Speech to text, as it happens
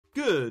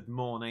Good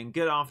morning,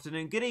 good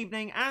afternoon, good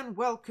evening, and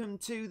welcome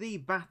to the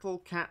Battle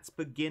Cat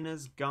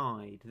Beginner's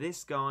Guide.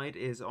 This guide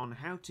is on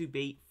how to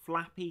beat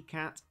Flappy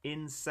Cat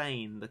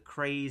Insane, the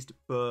Crazed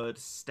Bird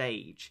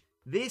stage.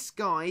 This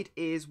guide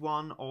is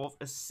one of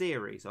a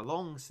series, a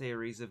long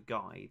series of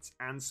guides,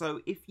 and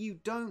so if you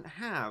don't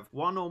have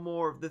one or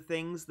more of the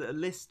things that are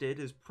listed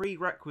as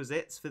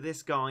prerequisites for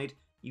this guide,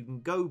 you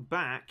can go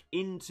back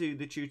into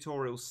the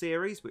tutorial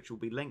series, which will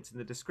be linked in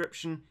the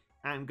description,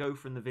 and go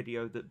from the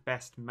video that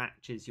best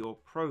matches your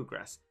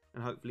progress,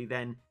 and hopefully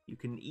then you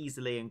can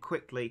easily and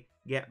quickly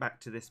get back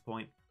to this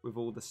point with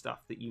all the stuff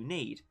that you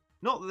need.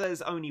 Not that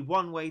there's only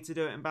one way to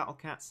do it in Battle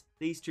Cats,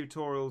 these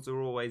tutorials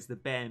are always the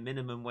bare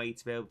minimum way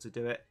to be able to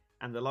do it,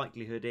 and the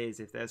likelihood is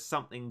if there's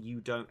something you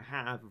don't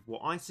have of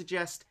what I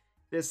suggest,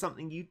 there's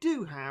something you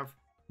do have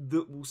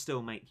that will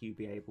still make you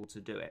be able to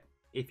do it.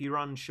 If you're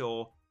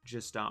unsure,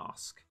 just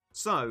ask.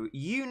 So,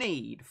 you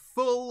need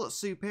full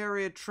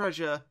superior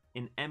treasure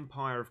in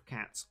Empire of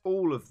Cats,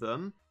 all of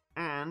them,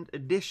 and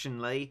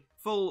additionally,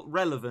 full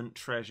relevant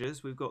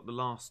treasures. We've got the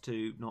last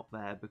two not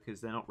there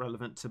because they're not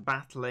relevant to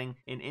battling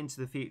in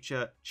Into the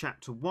Future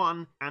Chapter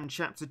 1 and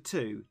Chapter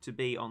 2 to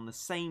be on the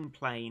same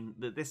plane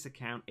that this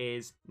account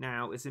is.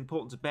 Now, it's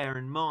important to bear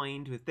in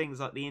mind with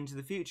things like the Into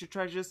the Future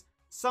treasures,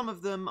 some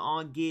of them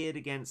are geared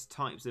against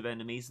types of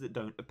enemies that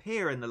don't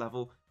appear in the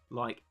level,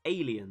 like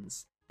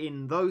aliens.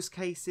 In those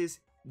cases,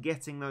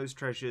 getting those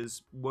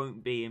treasures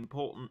won't be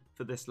important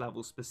for this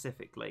level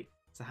specifically.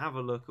 So have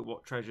a look at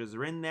what treasures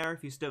are in there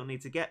if you still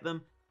need to get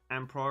them,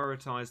 and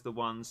prioritise the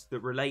ones that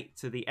relate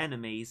to the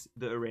enemies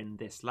that are in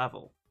this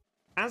level.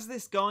 As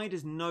this guide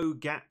is no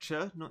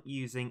gacha, not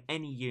using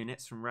any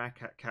units from Rare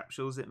Cat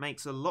capsules, it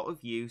makes a lot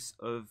of use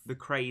of the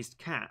Crazed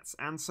Cats,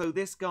 and so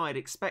this guide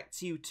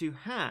expects you to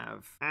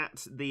have,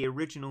 at the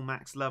original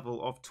max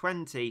level of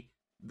 20,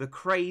 the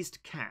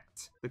Crazed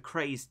Cat, the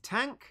Crazed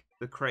Tank,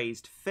 the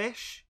Crazed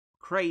Fish,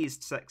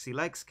 Crazed Sexy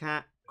Legs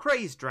Cat,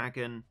 Crazed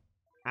Dragon,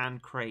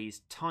 and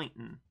Crazed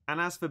Titan. And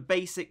as for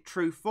basic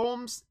true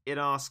forms, it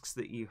asks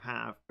that you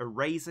have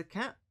Eraser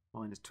Cat,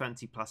 minus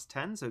 20 plus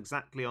 10, so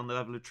exactly on the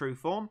level of true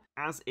form,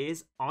 as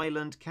is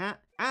Island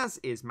Cat, as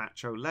is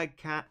Macho Leg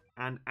Cat,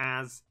 and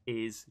as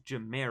is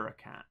Jamira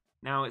Cat.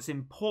 Now, it's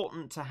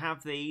important to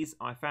have these.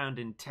 I found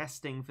in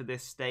testing for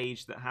this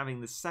stage that having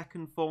the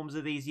second forms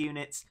of these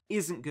units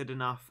isn't good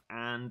enough,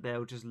 and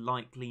they'll just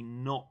likely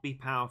not be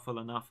powerful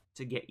enough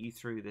to get you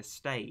through this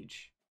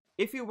stage.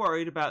 If you're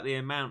worried about the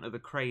amount of the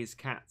Crazed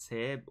Cats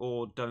here,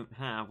 or don't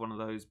have one of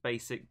those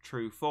basic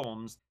true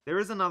forms, there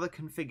is another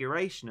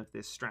configuration of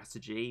this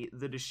strategy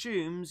that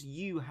assumes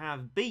you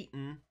have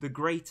beaten the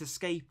Great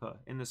Escaper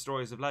in the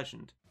Stories of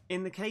Legend.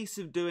 In the case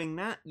of doing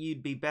that,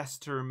 you'd be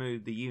best to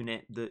remove the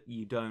unit that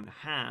you don't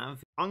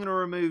have. I'm going to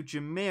remove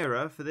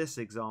Jamira for this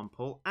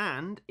example,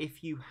 and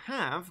if you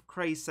have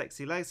Crazed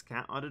Sexy Legs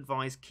Cat, I'd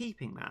advise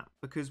keeping that,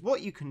 because what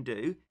you can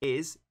do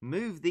is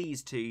move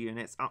these two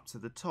units up to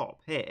the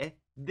top here.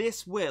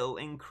 This will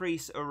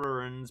increase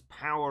Aruran's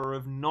power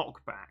of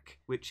knockback,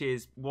 which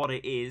is what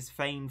it is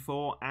famed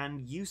for and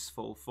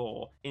useful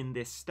for in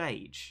this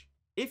stage.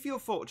 If you're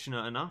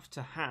fortunate enough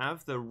to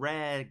have the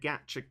rare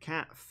Gacha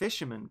Cat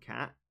Fisherman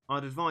Cat,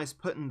 I'd advise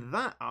putting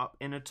that up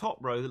in a top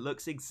row that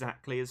looks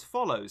exactly as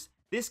follows.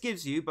 This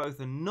gives you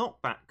both a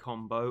knockback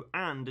combo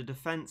and a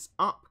defense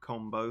up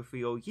combo for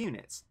your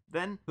units.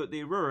 Then put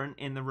the Aruran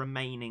in the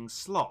remaining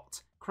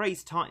slot.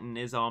 Crazed Titan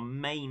is our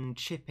main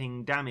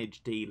chipping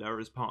damage dealer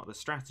as part of the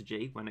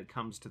strategy when it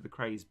comes to the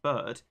Crazed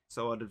Bird,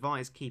 so I'd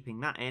advise keeping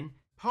that in.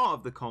 Part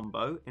of the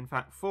combo, in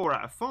fact 4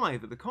 out of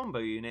 5 of the combo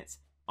units,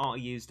 are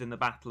used in the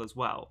battle as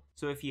well.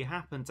 So if you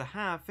happen to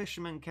have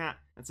Fisherman Cat,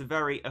 that's a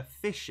very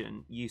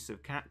efficient use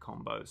of cat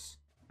combos.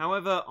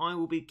 However, I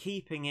will be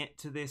keeping it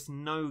to this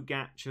no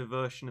gacha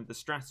version of the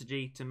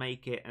strategy to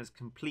make it as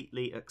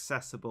completely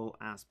accessible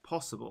as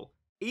possible.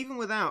 Even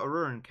without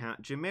Aruran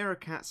Cat, Jamira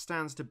Cat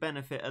stands to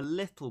benefit a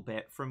little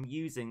bit from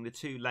using the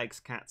two legs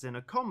cats in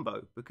a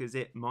combo, because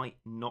it might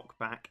knock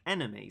back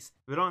enemies.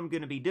 But I'm going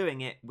to be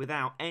doing it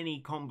without any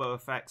combo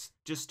effects,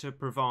 just to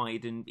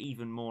provide an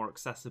even more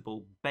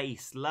accessible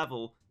base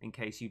level in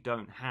case you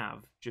don't have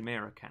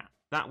Jamira Cat.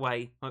 That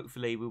way,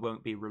 hopefully we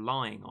won't be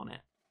relying on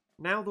it.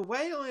 Now, the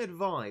way I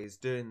advise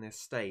doing this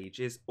stage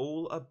is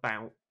all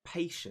about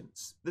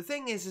patience. The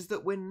thing is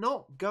that we're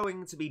not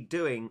going to be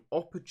doing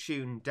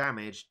opportune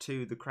damage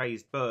to the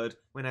Crazed Bird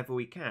whenever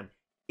we can.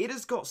 It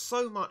has got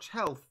so much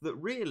health that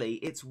really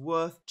it's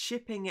worth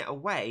chipping it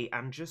away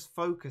and just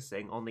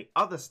focusing on the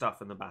other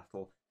stuff in the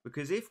battle,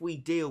 because if we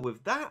deal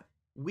with that,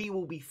 we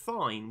will be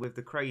fine with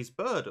the Crazed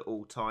Bird at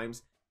all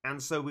times,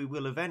 and so we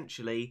will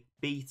eventually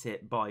beat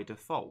it by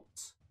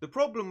default. The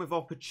problem with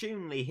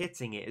opportunely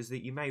hitting it is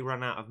that you may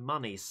run out of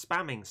money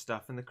spamming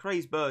stuff, and the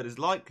Crazed Bird is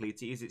likely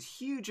to use its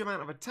huge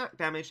amount of attack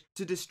damage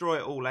to destroy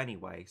it all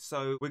anyway.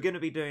 So we're going to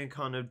be doing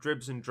kind of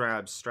dribs and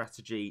drabs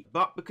strategy,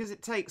 but because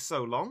it takes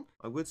so long,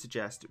 I would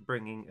suggest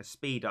bringing a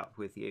speed up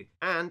with you.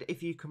 And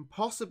if you can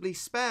possibly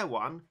spare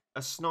one,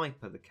 a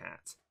Sniper the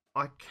Cat.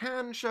 I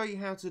can show you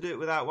how to do it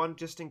without one,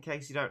 just in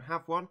case you don't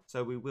have one,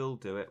 so we will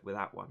do it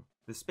without one.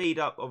 The The speed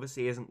up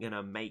obviously isn't going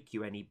to make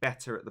you any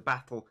better at the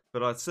battle,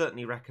 but I'd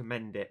certainly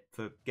recommend it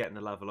for getting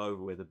the level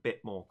over with a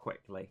bit more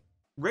quickly.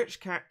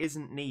 Rich Cat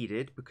isn't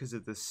needed because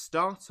of the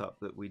startup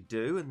that we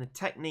do, and the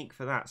technique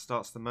for that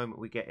starts the moment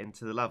we get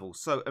into the level.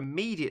 So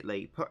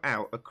immediately put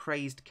out a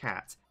Crazed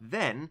Cat.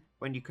 Then,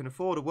 when you can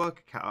afford a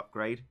Worker Cat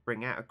upgrade,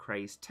 bring out a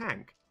Crazed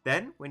Tank.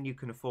 Then, when you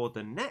can afford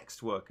the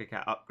next Worker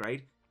Cat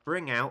upgrade,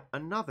 bring out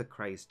another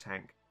Crazed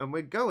Tank. And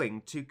we're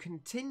going to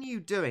continue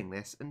doing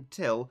this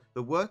until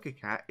the Worker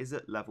Cat is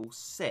at level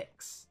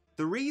 6.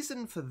 The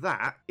reason for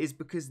that is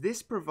because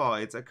this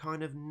provides a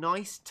kind of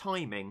nice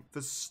timing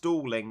for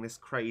stalling this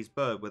Crazed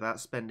Bird without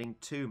spending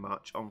too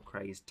much on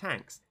Crazed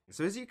Tanks.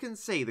 So as you can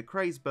see, the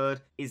Crazed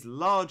Bird is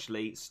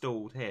largely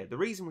stalled here. The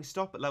reason we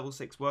stop at level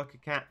 6 Worker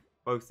Cat,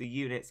 both the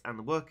units and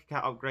the Worker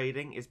Cat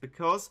upgrading, is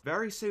because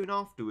very soon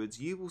afterwards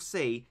you will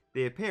see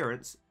the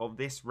appearance of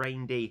this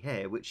Reindeer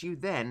here, which you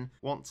then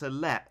want to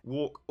let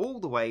walk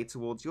all the way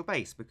towards your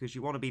base because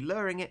you want to be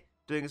luring it,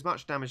 doing as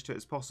much damage to it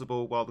as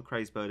possible while the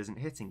Crazed Bird isn't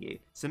hitting you.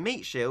 So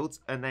Meat Shields,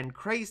 and then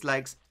Crazed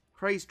Legs,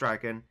 Crazed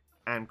Dragon,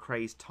 and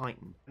Crazed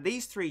Titan.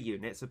 These 3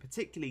 units are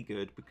particularly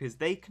good because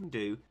they can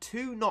do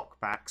 2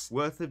 knockbacks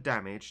worth of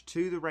damage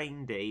to the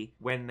Reindeer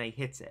when they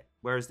hit it,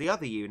 whereas the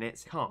other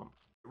units can't.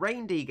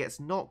 Reindeer gets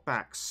knocked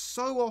back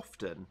so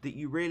often that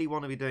you really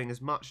want to be doing as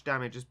much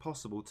damage as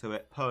possible to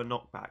it per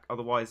knockback,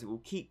 otherwise it will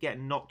keep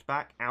getting knocked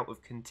back out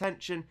of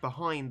contention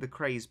behind the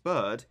Crazed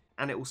Bird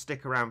and it will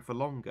stick around for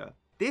longer.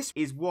 This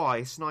is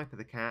why Sniper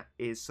the Cat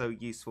is so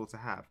useful to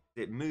have.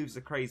 It moves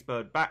the Crazed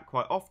Bird back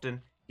quite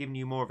often, giving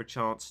you more of a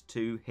chance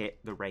to hit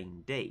the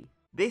Reindeer.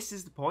 This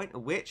is the point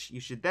at which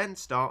you should then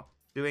start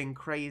doing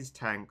Crazed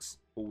Tanks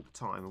all the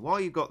time. And while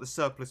you've got the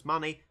surplus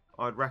money,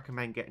 I'd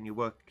recommend getting your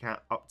Worker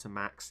Cat up to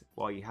max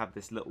while you have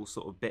this little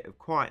sort of bit of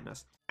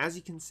quietness. As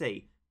you can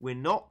see, we're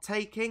not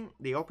taking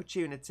the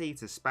opportunity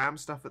to spam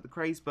stuff at the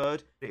Crazed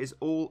Bird. It is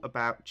all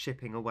about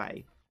chipping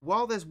away.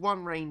 While there's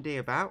one Reindeer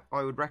about,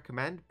 I would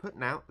recommend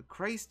putting out the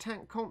Crazed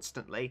Tank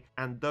constantly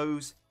and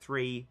those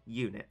 3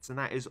 units. And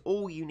that is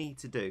all you need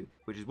to do,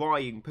 which is why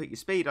you can put your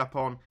speed up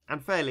on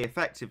and fairly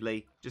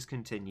effectively just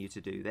continue to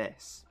do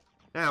this.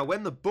 Now,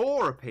 when the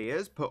boar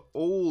appears, put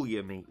all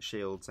your meat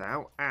shields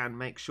out and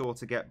make sure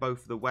to get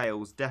both of the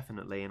whales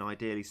definitely and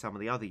ideally some of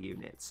the other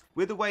units.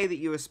 With the way that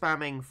you are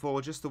spamming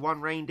for just the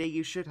one reindeer,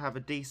 you should have a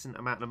decent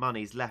amount of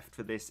monies left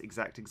for this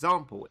exact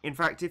example. In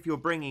fact, if you're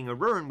bringing a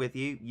Ruin with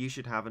you, you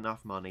should have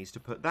enough monies to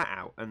put that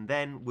out, and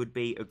then would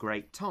be a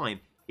great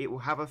time. It will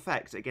have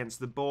effect against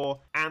the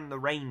boar and the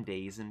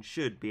reindeers and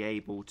should be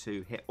able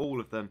to hit all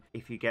of them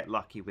if you get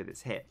lucky with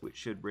its hit, which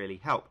should really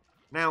help.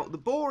 Now, the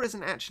boar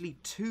isn't actually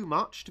too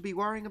much to be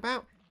worrying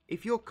about.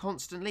 If you're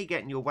constantly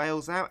getting your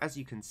whales out, as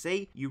you can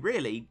see, you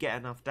really get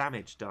enough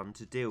damage done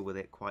to deal with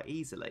it quite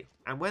easily.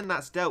 And when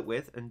that's dealt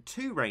with and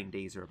 2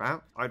 reindeers are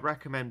about, I'd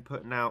recommend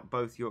putting out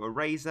both your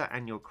Eraser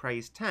and your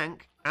Crazed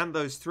Tank and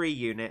those 3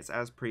 units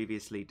as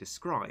previously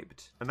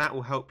described. And that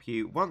will help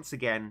you once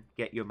again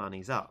get your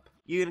monies up.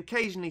 You can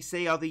occasionally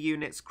see other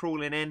units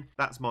crawling in.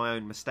 That's my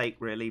own mistake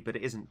really, but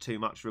it isn't too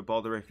much of a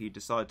bother if you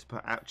decide to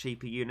put out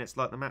cheaper units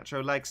like the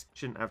Macho Legs.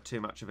 Shouldn't have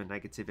too much of a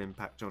negative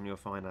impact on your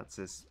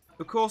finances.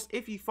 Of course,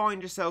 if you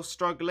find yourself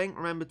struggling,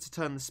 remember to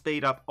turn the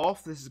speed up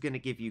off. This is going to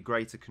give you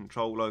greater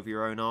control over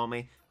your own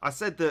army. I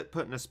said that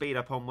putting a speed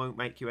up on won't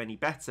make you any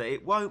better.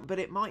 It won't, but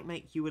it might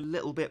make you a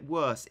little bit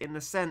worse in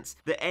the sense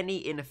that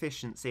any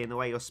inefficiency in the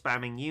way you're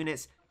spamming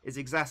units is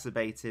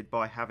exacerbated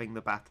by having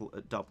the battle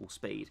at double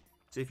speed.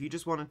 So if you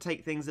just want to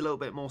take things a little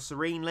bit more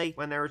serenely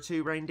when there are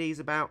 2 reindeers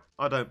about,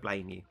 I don't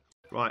blame you.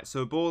 Right,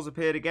 so boars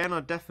appeared again.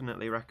 I'd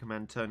definitely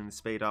recommend turning the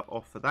speed up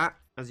off for that.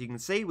 As you can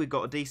see, we've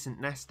got a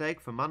decent nest egg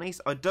for monies.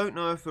 I don't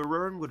know if a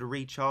Ruin would have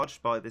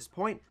recharged by this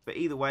point, but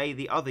either way,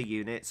 the other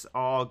units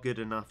are good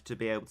enough to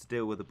be able to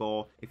deal with the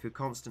boar. If you're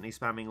constantly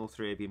spamming all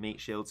 3 of your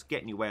meat shields,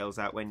 getting your whales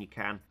out when you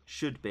can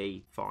should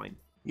be fine.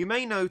 You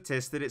may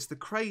notice that it's the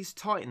Crazed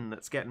Titan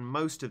that's getting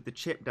most of the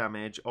chip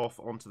damage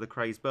off onto the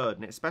Crazed Bird,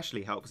 and it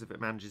especially helps if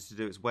it manages to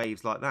do its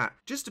waves like that.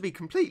 Just to be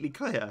completely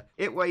clear,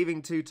 it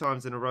waving 2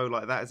 times in a row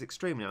like that is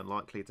extremely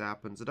unlikely to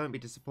happen, so don't be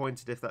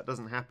disappointed if that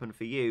doesn't happen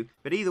for you.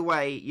 But either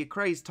way, your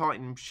Crazed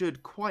Titan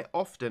should quite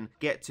often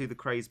get to the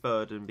Crazed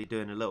Bird and be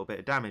doing a little bit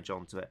of damage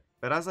onto it.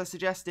 But as I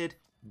suggested,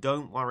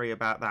 don't worry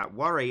about that.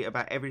 Worry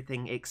about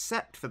everything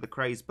except for the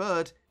Crazed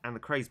Bird, and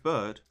the Crazed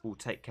Bird will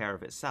take care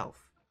of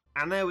itself.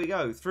 And there we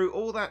go. Through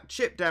all that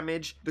chip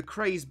damage, the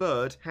Crazed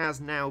Bird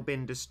has now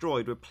been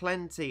destroyed with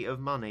plenty of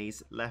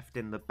monies left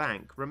in the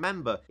bank.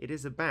 Remember, it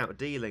is about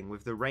dealing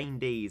with the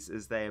reindeers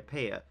as they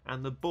appear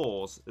and the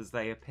boars as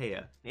they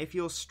appear. If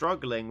you're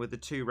struggling with the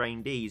 2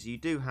 reindeers, you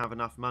do have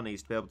enough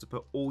monies to be able to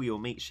put all your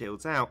meat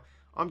shields out.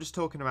 I'm just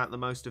talking about the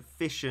most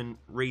efficient,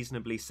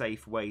 reasonably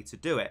safe way to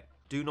do it.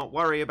 Do not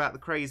worry about the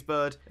Crazed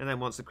Bird, and then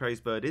once the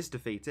Crazed Bird is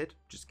defeated,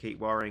 just keep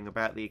worrying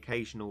about the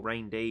occasional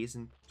reindeers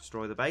and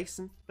destroy the base,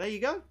 and there you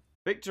go.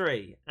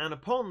 Victory! And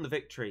upon the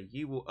victory,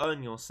 you will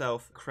earn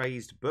yourself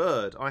Crazed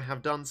Bird. I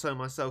have done so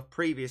myself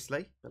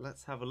previously, but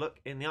let's have a look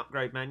in the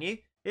upgrade menu.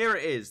 Here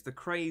it is, the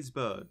Crazed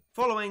Bird,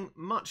 following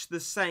much the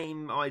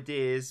same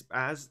ideas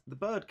as the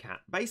Bird Cat.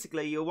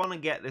 Basically, you'll want to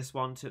get this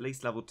one to at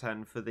least level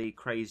 10 for the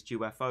Crazed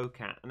UFO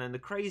Cat, and then the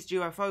Crazed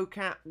UFO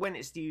Cat, when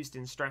it's used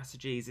in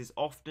strategies, is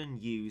often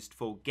used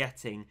for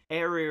getting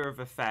area of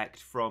effect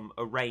from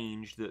a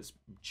range that's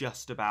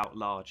just about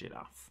large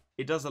enough.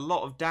 It does a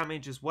lot of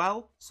damage as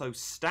well, so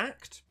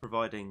stacked,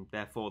 providing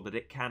therefore that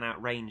it can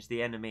outrange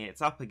the enemy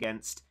it's up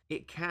against,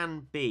 it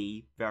can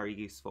be very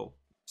useful.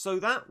 So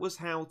that was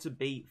how to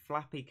beat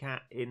Flappy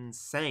Cat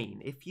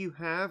Insane. If you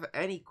have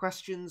any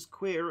questions,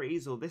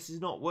 queries, or this is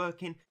not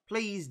working,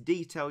 please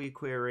detail your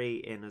query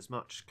in as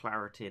much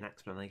clarity and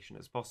explanation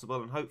as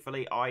possible, and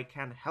hopefully I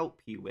can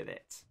help you with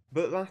it.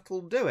 But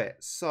that'll do it.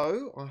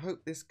 So I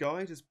hope this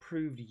guide has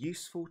proved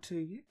useful to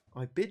you.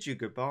 I bid you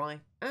goodbye,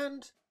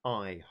 and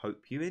I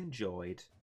hope you enjoyed.